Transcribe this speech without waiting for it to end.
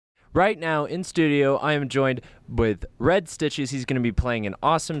Right now in studio, I am joined with Red Stitches. He's going to be playing an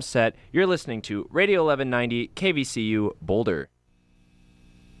awesome set. You're listening to Radio 1190 KVCU Boulder.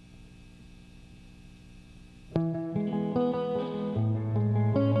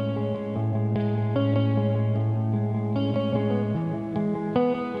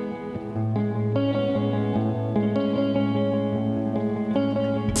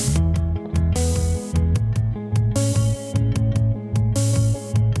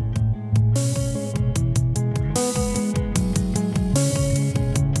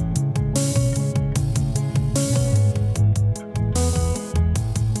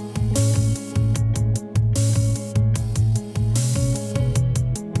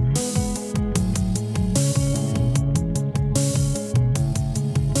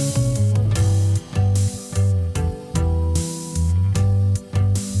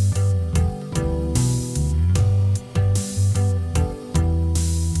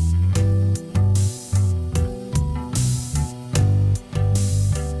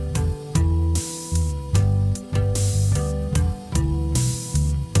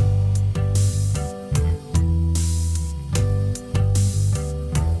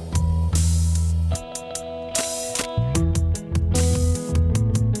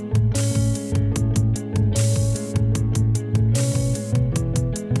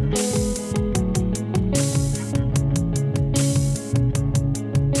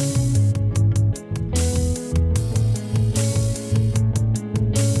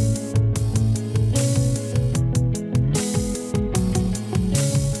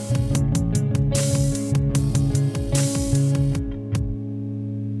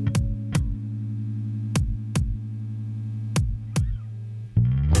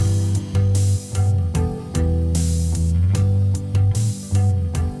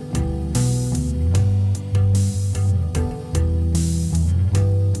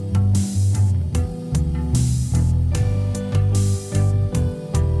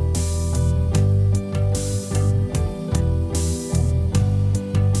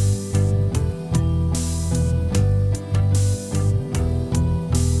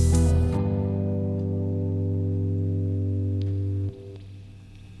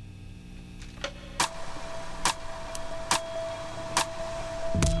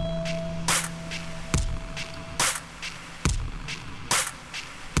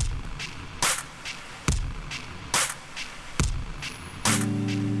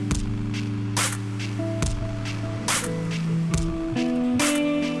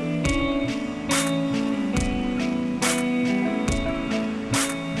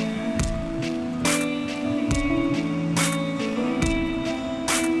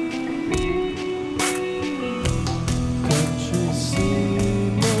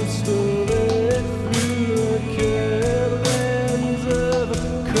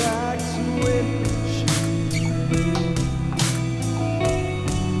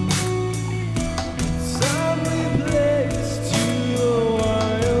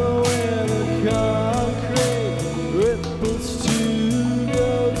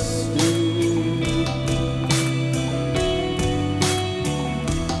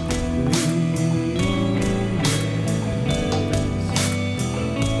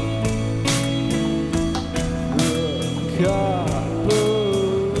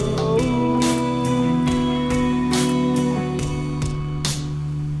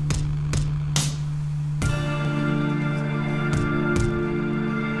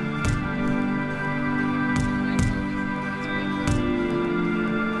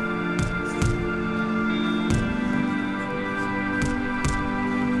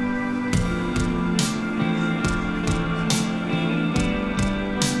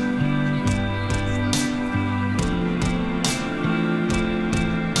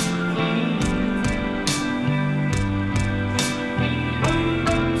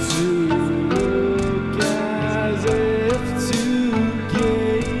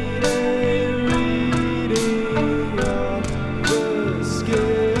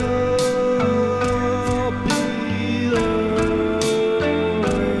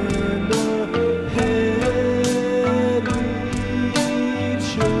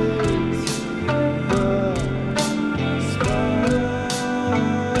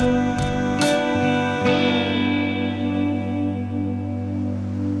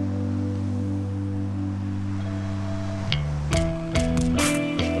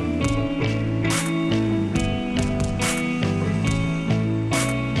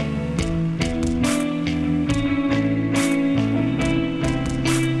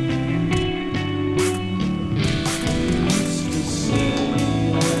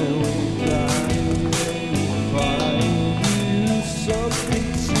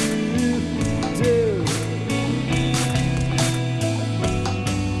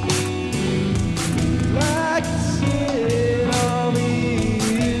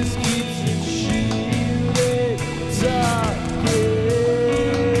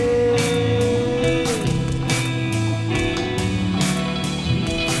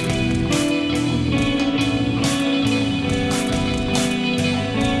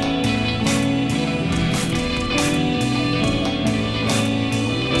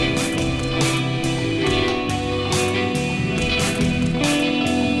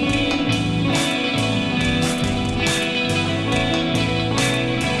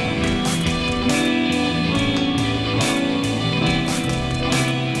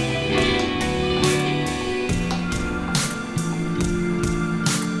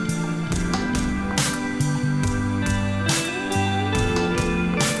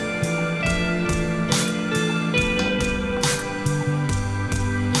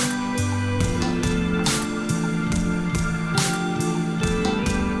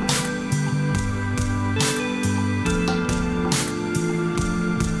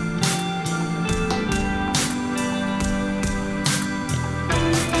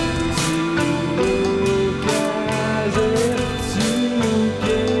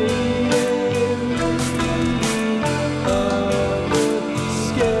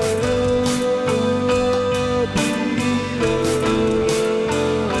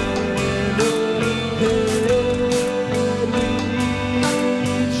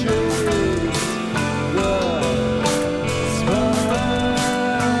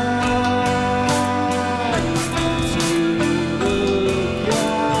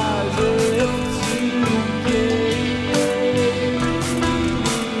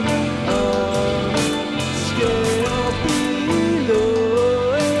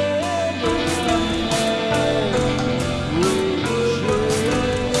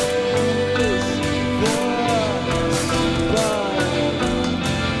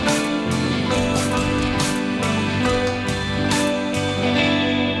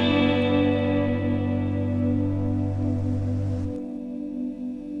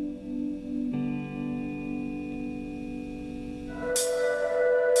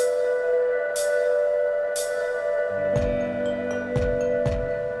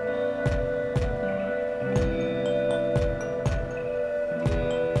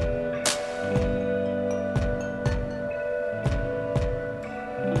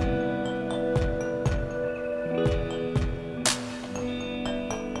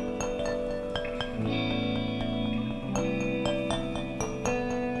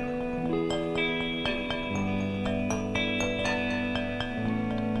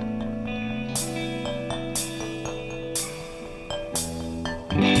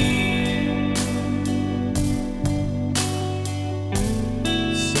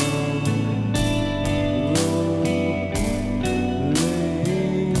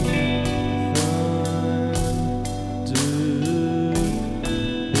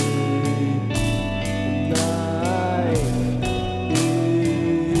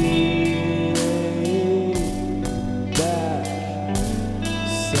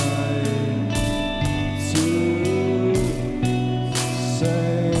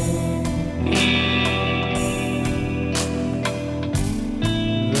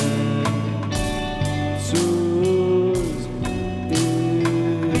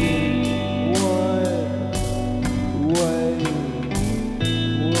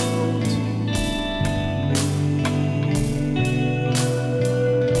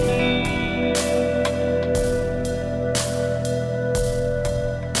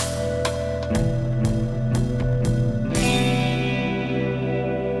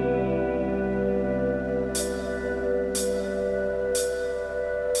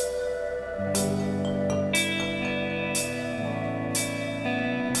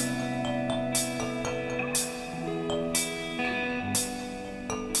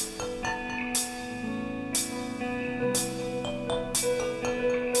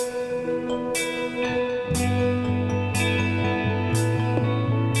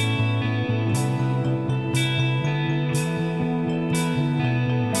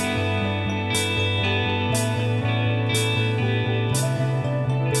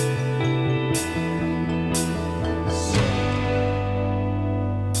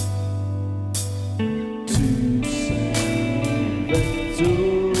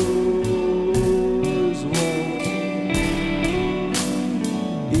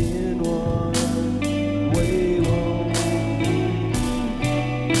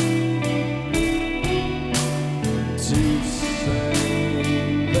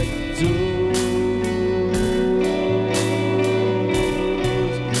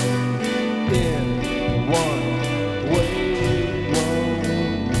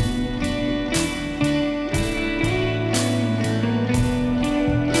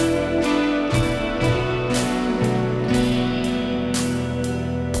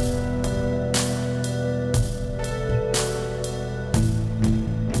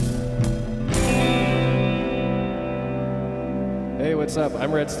 what's up?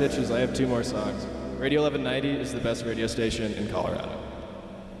 I'm Red Stitches. I have 2 more songs. Radio 1190 is the best radio station in Colorado.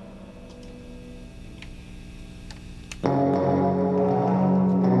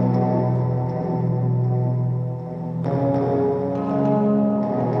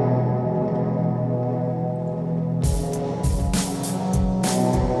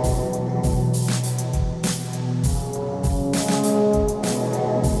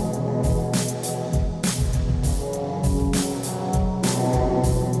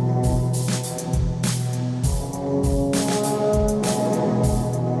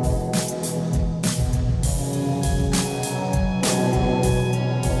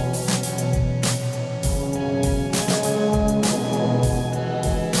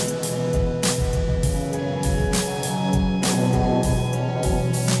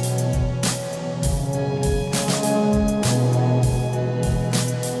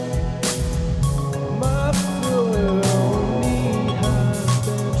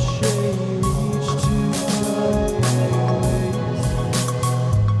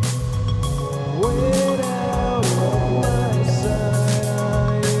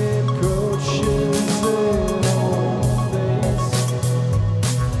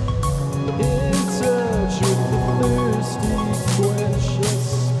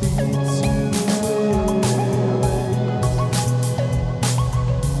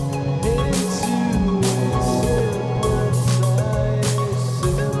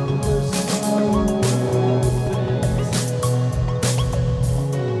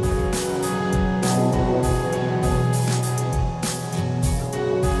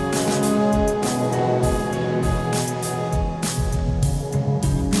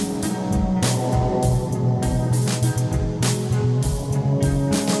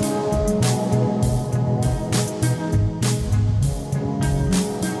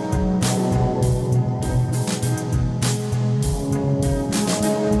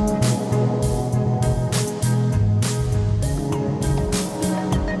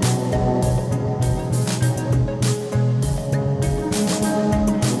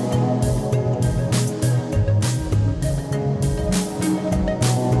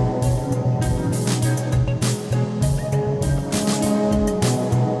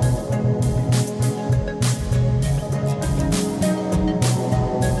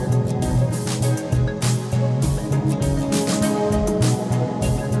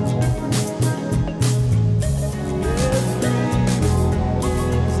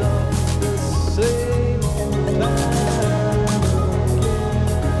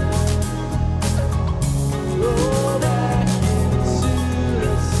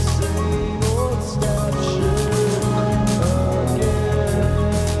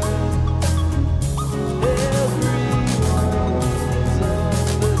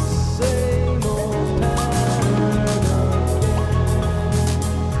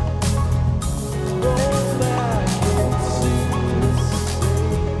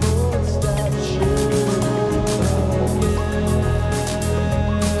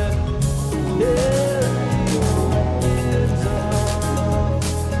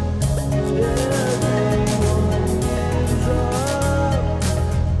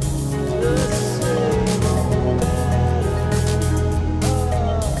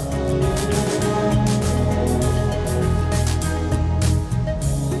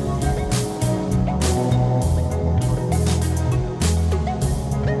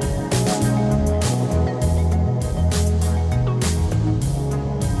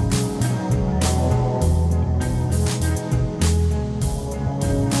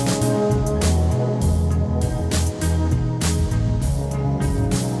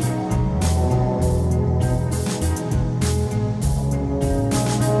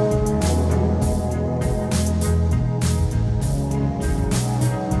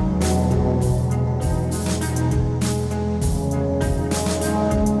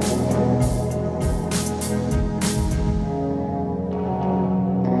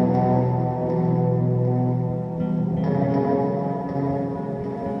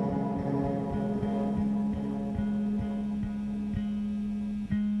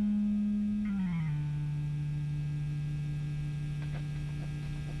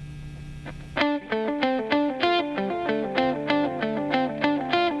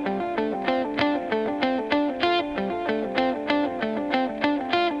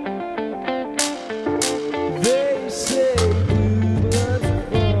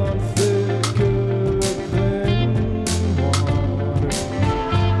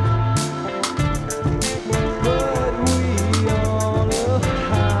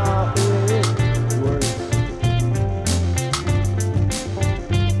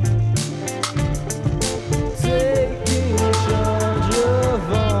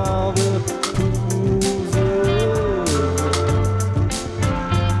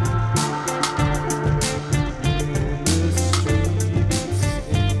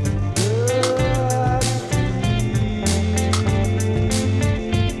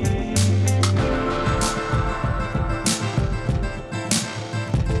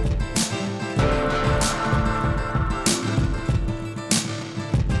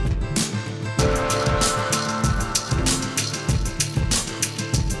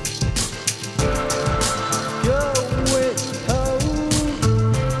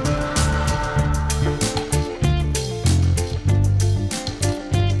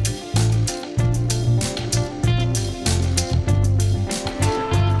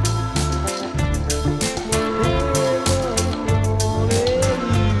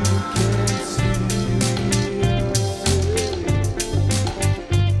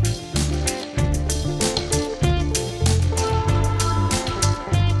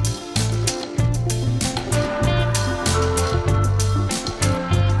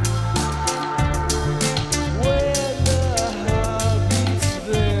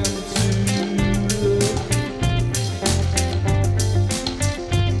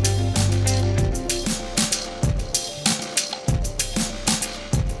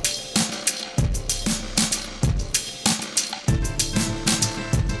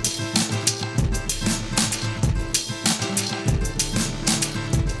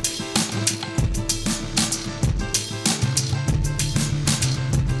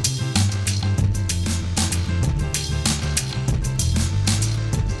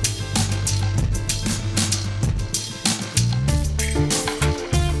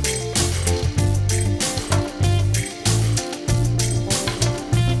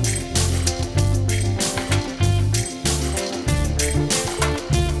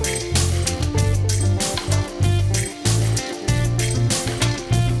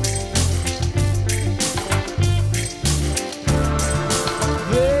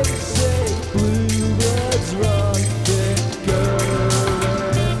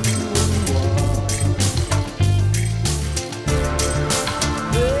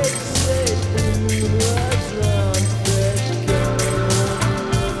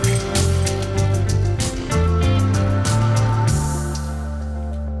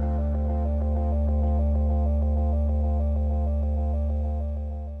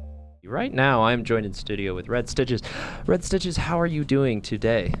 right now I'm joined in studio with Red Stitches. Red Stitches, how are you doing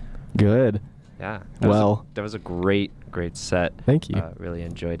today? Good. Yeah. That was a great set. Thank you. Really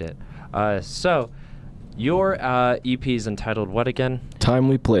enjoyed it. So, your EP is entitled what again?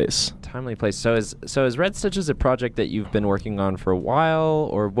 Timely Place. Timely Place. So is Red Stitches a project that you've been working on for a while,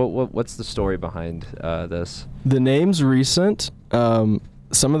 or what's the story behind this? The name's recent.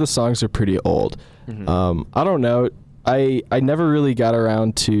 Some of the songs are pretty old. Mm-hmm. I don't know. I never really got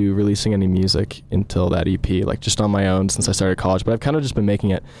around to releasing any music until that EP, like just on my own since I started college. But I've kind of just been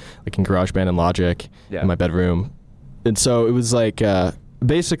making it like in GarageBand and Logic in my bedroom. And so it was like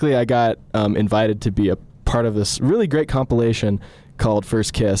basically I got invited to be a part of this really great compilation called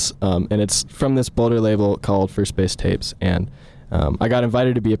First Kiss, and it's from this Boulder label called First Base Tapes. And I got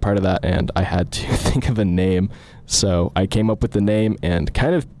invited to be a part of that, and I had to think of a name. So I came up with the name and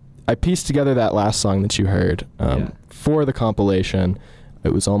I pieced together that last song that you heard for the compilation.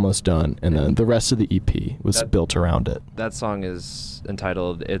 It was almost done, and then the rest of the EP was built around it. That song is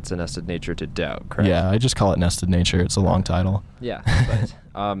entitled "It's a Nested Nature to Doubt," correct? Yeah, I just call it Nested Nature. It's a long title. Yeah.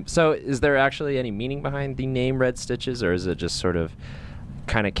 But, so is there actually any meaning behind the name Red Stitches, or is it just sort of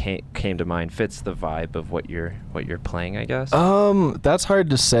kind of came to mind, fits the vibe of what you're playing, I guess? That's hard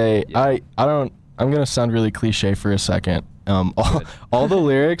to say. Yeah. I'm gonna sound really cliche for a second. All the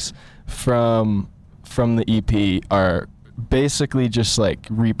lyrics from the EP are basically just like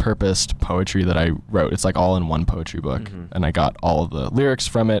repurposed poetry that I wrote. It's like all in one poetry book, and I got all of the lyrics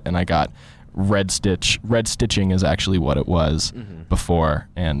from it, and I got red stitching is actually what it was before,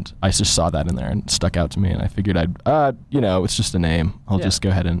 and I just saw that in there and it stuck out to me, and I figured it's just a name. I'll just go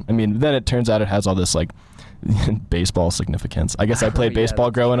ahead and then it turns out it has all this like baseball significance. I guess I played baseball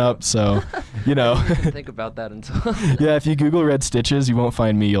growing up, so I didn't think about that until yeah, if you Google Red Stitches, you won't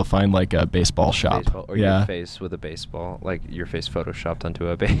find me. You'll find like a baseball shop. Or your face with a baseball, like your face photoshopped onto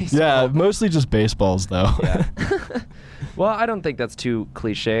a baseball. Yeah, mostly just baseballs though. Yeah. Well, I don't think that's too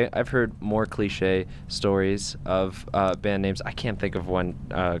cliche. I've heard more cliche stories of band names. I can't think of one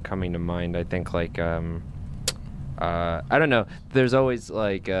coming to mind. I think like I don't know. There's always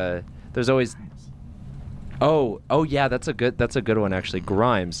like Oh yeah, that's a good one actually.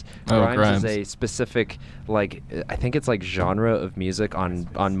 Grimes. Grimes is a specific like I think it's like genre of music on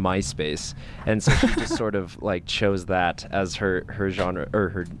MySpace, and so she just sort of like chose that as her genre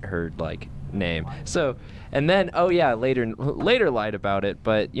or her like name. So and then later lied about it,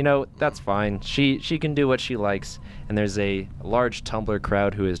 but that's fine. She can do what she likes, and there's a large Tumblr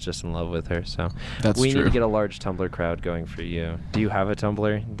crowd who is just in love with her. So we need to get a large Tumblr crowd going for you. Do you have a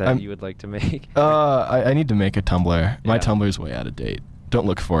Tumblr that you would like to make? I need to make a Tumblr. My Tumblr's way out of date. Don't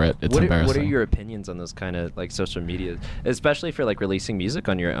look for it. It's embarrassing. What are your opinions on those kind of like social media, especially for like releasing music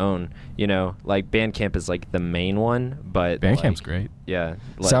on your own? Like Bandcamp is like the main one, but Bandcamp's great. Yeah.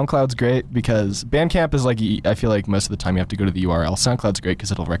 SoundCloud's great because Bandcamp is like I feel like most of the time you have to go to the URL. SoundCloud's great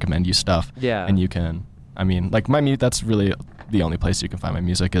because it'll recommend you stuff. Yeah. And you can, like that's really the only place you can find my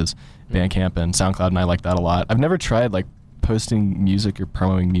music is Bandcamp and SoundCloud, and I like that a lot. I've never tried like posting music or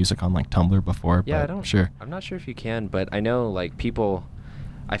promoting music on like Tumblr before. Yeah, but I'm not sure if you can, but I know like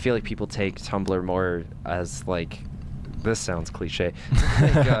I feel like people take Tumblr more as like, this sounds cliche,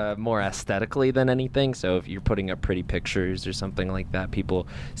 like, more aesthetically than anything. So if you're putting up pretty pictures or something like that, people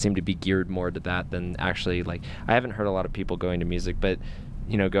seem to be geared more to that than actually like, I haven't heard a lot of people going to music, but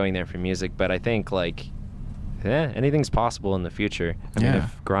going there for music. But I think like, anything's possible in the future. I mean,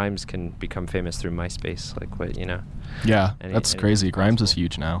 if Grimes can become famous through MySpace, like what, Yeah, that's crazy. Grimes is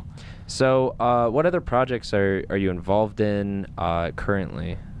huge now. So, what other projects are you involved in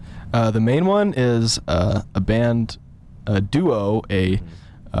currently? The main one is a duo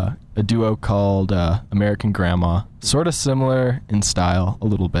called American Grandma. Sort of similar in style, a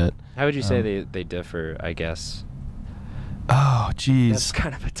little bit. How would you say they differ, I guess? Oh, geez. That's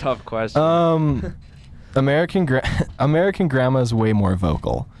kind of a tough question. American Grandma is way more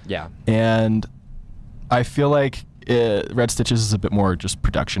vocal. Yeah. And I feel like Red Stitches is a bit more just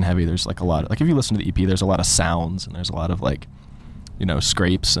production heavy. There's like a lot of, like if you listen to the EP, there's a lot of sounds and there's a lot of like,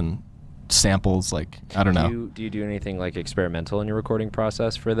 scrapes and samples. Like, I don't know. Do you do anything like experimental in your recording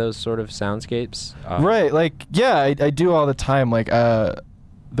process for those sort of soundscapes? Right. Like, yeah, I do all the time. Like,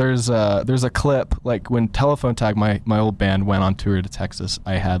 there's a clip, like when Telephone Tag, my old band, went on tour to Texas,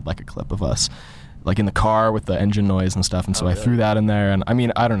 I had like a clip of us like in the car with the engine noise and stuff, and so I threw that in there. And I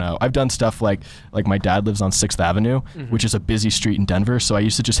mean, I don't know, I've done stuff like my dad lives on 6th Avenue, which is a busy street in Denver, so I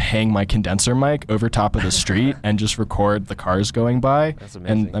used to just hang my condenser mic over top of the street and just record the cars going by. That's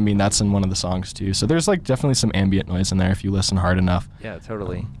amazing. And I mean, that's in one of the songs too, so there's like definitely some ambient noise in there if you listen hard enough. Yeah,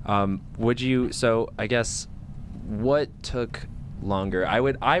 totally. So I guess what took longer. I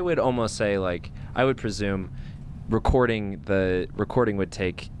would almost say, like, I would presume recording would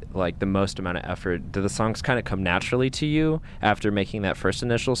take like the most amount of effort. Do the songs kind of come naturally to you after making that first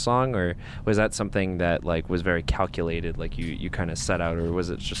initial song, or was that something that like was very calculated, like you kind of set out, or was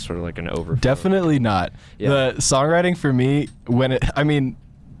it just sort of like an overflow? Definitely not. Yeah. The songwriting for me,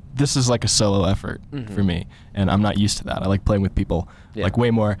 this is like a solo effort for me, and I'm not used to that. I like playing with people like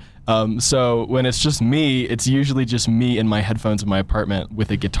way more. So when it's just me, it's usually just me in my headphones in my apartment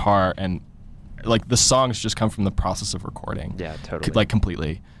with a guitar, and like the songs just come from the process of recording. Yeah, totally. Like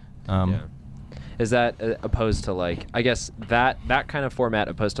completely. Is that opposed to like, I guess that kind of format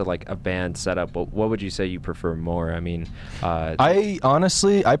opposed to like a band setup? What would you say you prefer more? I mean, I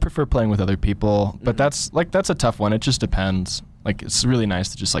honestly prefer playing with other people, but that's a tough one. It just depends. Like, it's really nice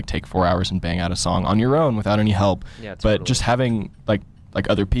to just like take 4 hours and bang out a song on your own without any help. Yeah, totally. But just having like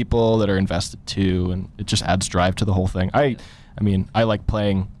other people that are invested too, and it just adds drive to the whole thing. I mean, I like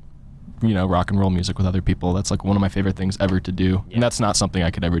playing, rock and roll music with other people. That's like one of my favorite things ever to do. Yeah. And that's not something I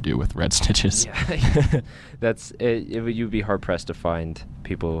could ever do with Red Stitches. Yeah. That's it. You'd be hard pressed to find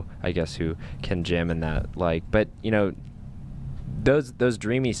people, I guess, who can jam in that. Like, but those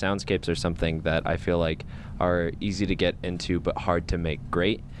dreamy soundscapes are something that I feel like are easy to get into but hard to make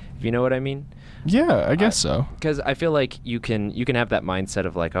great, if you know what I mean. Yeah, I guess so. Because I feel like you can have that mindset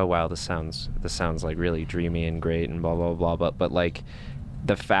of like, oh wow, this sounds like really dreamy and great and blah blah blah, but like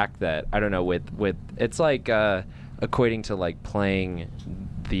the fact that, I don't know, with it's like equating to like playing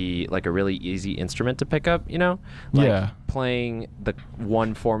like a really easy instrument to pick up, like playing the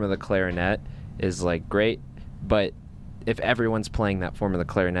one form of the clarinet is like great, but if everyone's playing that form of the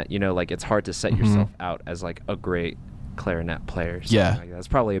clarinet, like it's hard to set yourself out as like a great clarinet player. Yeah, like that's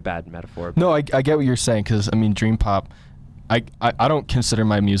probably a bad metaphor. No, I get what you're saying, because I mean, dream pop, I don't consider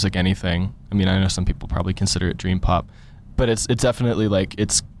my music anything. I mean, I know some people probably consider it dream pop, but it's definitely like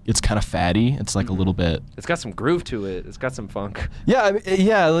it's kind of fatty. It's like a little bit. It's got some groove to it. It's got some funk. Yeah, I mean,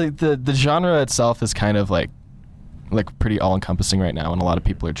 like the genre itself is kind of like pretty all encompassing right now, and a lot of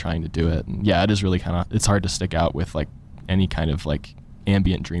people are trying to do it. And yeah, it is really it's hard to stick out with like any kind of like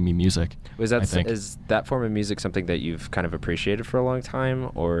ambient dreamy music. Is that form of music something that you've kind of appreciated for a long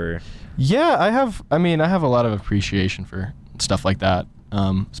time, or? Yeah, I have a lot of appreciation for stuff like that,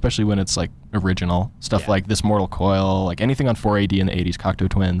 especially when it's like original stuff, like This Mortal Coil, like anything on 4AD in the 80s, Cocteau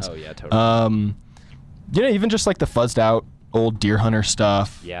Twins. Oh yeah, totally. Even just like the fuzzed out old Deer Hunter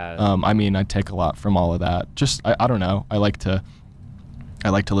stuff. Yeah. I mean, I take a lot from all of that. Just I don't know. I like to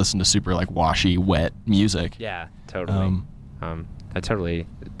listen to super like washy, wet music. Yeah, totally. I totally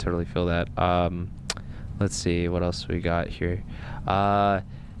feel that. Let's see what else we got here.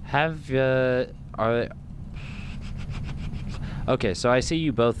 Okay, so I see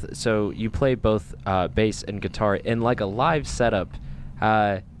you both. So you play both bass and guitar in like a live setup.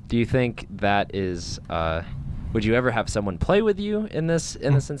 Do you think that is? Would you ever have someone play with you in this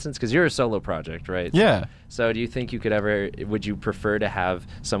instance? Because you're a solo project, right? Yeah. So do you think would you prefer to have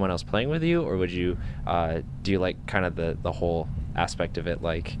someone else playing with you, or would you, do you like kind of the whole aspect of it,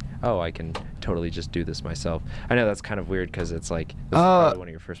 like, oh, I can totally just do this myself? I know that's kind of weird because it's like, this is probably one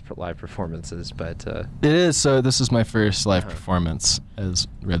of your first live performances, but... It is, so this is my first live performance as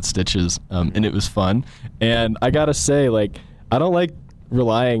Red Stitches, and it was fun. And I gotta say, like, I don't like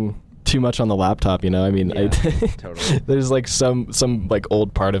relying too much on the laptop, I mean, totally. There's like some like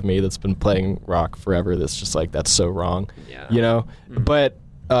old part of me that's been playing rock forever that's just like, that's so wrong, but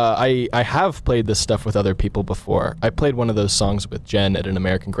I have played this stuff with other people before. I played one of those songs with Jen at an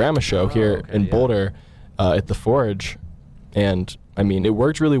American Grandma show in Boulder at the Forge, and I mean, it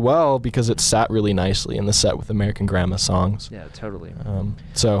worked really well because it sat really nicely in the set with American Grandma songs. Yeah, totally.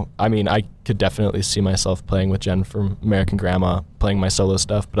 So, I mean, I could definitely see myself playing with Jen from American Grandma, playing my solo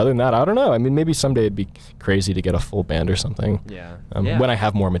stuff. But other than that, I don't know. I mean, maybe someday it'd be crazy to get a full band or something. Yeah. When I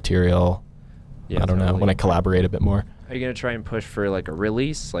have more material. Yeah, I don't know. When I collaborate a bit more. Are you going to try and push for like a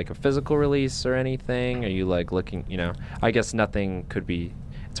release, like a physical release or anything? Are you like looking, I guess nothing could be...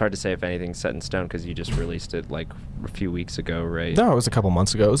 It's hard to say if anything's set in stone because you just released it like a few weeks ago, right? No, it was a couple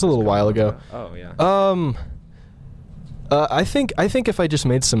months ago. It was a little while ago. Oh yeah. I think if I just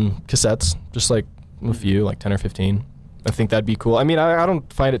made some cassettes, just like a few, like 10 or 15, I think that'd be cool. I mean, I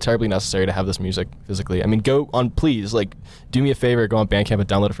don't find it terribly necessary to have this music physically. I mean, please, like, do me a favor, go on Bandcamp and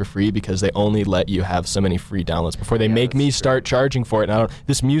download it for free, because they only let you have so many free downloads before they make me start charging for it. And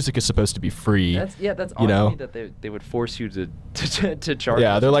this music is supposed to be free. That's odd to me that they would force you to charge.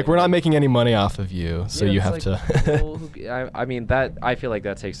 Yeah, they're like, we're not making any money off of you, so you have like, to. I mean, that I feel like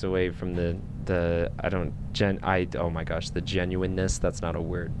that takes away from the oh my gosh, the genuineness, that's not a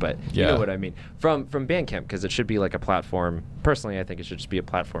word, but you know what I mean, from Bandcamp, because it should be like a platform. Personally, I think it should just be a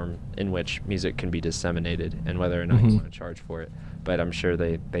platform in which music can be disseminated, and whether or not you want to charge for it. But I'm sure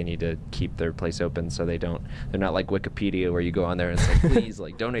they need to keep their place open so they're not like Wikipedia where you go on there and it's like, please,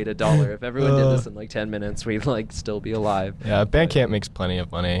 like, donate $1. If everyone did this in like 10 minutes, we'd like still be alive. Yeah, Bandcamp makes plenty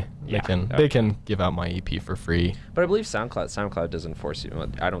of money. They can give out my EP for free. But I believe SoundCloud doesn't force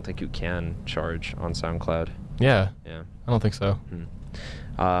you. I don't think you can charge on SoundCloud. Yeah. I don't think so.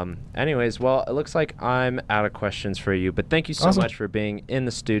 Anyways, well, it looks like I'm out of questions for you, but thank you so much for being in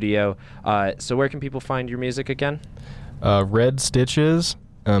the studio. So where can people find your music again? Red Stitches,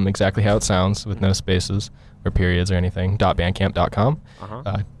 exactly how it sounds, with no spaces or periods or anything, .bandcamp.com.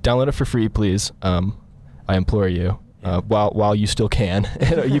 Download it for free, please. I implore you. While you still can.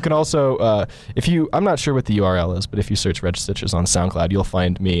 You can also, I'm not sure what the URL is, but if you search Red Stitches on SoundCloud, you'll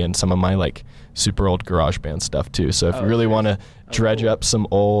find me and some of my like super old GarageBand stuff too. So if you really want to dredge up some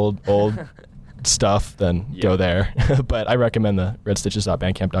old stuff, then go there. But I recommend the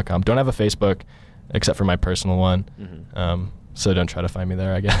redstitches.bandcamp.com. Don't have a Facebook, except for my personal one. So don't try to find me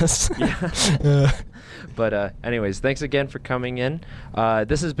there, I guess. But anyways, thanks again for coming in.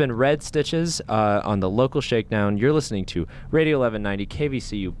 This has been Red Stitches on the Local Shakedown. You're listening to Radio 1190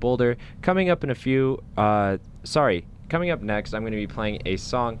 KVCU Boulder. Coming up next, I'm going to be playing a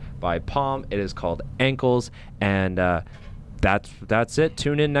song by Palm. It is called Ankles, and that's it.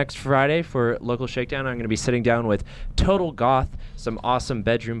 Tune in next Friday for Local Shakedown. I'm going to be sitting down with Total Goth, some awesome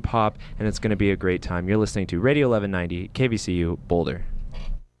bedroom pop, and it's going to be a great time. You're listening to Radio 1190 KVCU Boulder.